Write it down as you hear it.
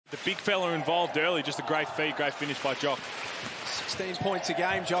The big fella involved early, just a great feed, great finish by Jock. 16 points a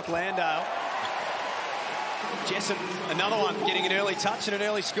game, Jock Landale. Jessup, another one, getting an early touch and an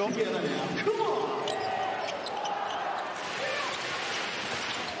early score.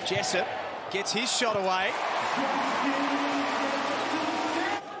 Jessup gets his shot away.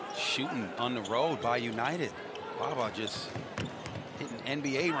 Shooting on the road by United. Baba just hitting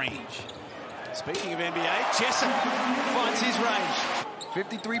NBA range. Speaking of NBA, Jessup finds his range.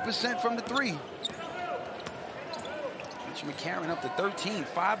 53% from the three. Mitch McCarron up to 13,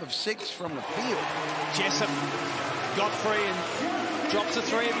 5 of 6 from the field. Jessup got free and drops a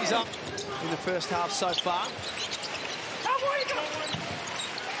three of his up in the first half so far.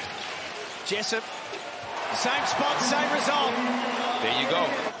 Jessup, same spot, same result. There you go.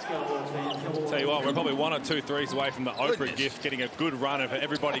 Tell you what, we're probably 1 or 2 threes away from the Oprah gift, getting a good run of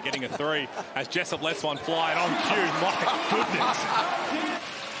everybody getting a three as Jessup lets one fly and on cue. My goodness.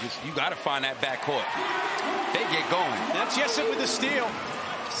 You got to find that backcourt. They get going. Now Jessup with the steal.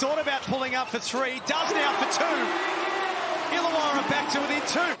 Thought about pulling up for three. Does now for two. Illawarra back to within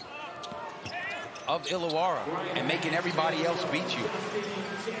 2. Of Illawarra and making everybody else beat you.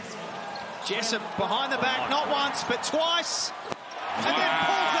 Jessup behind the back, not once, but twice. And then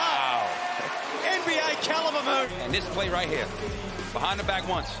pulls up. NBA caliber move. And this play right here. Behind the back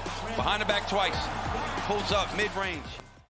once. Behind the back twice. Pulls up mid-range.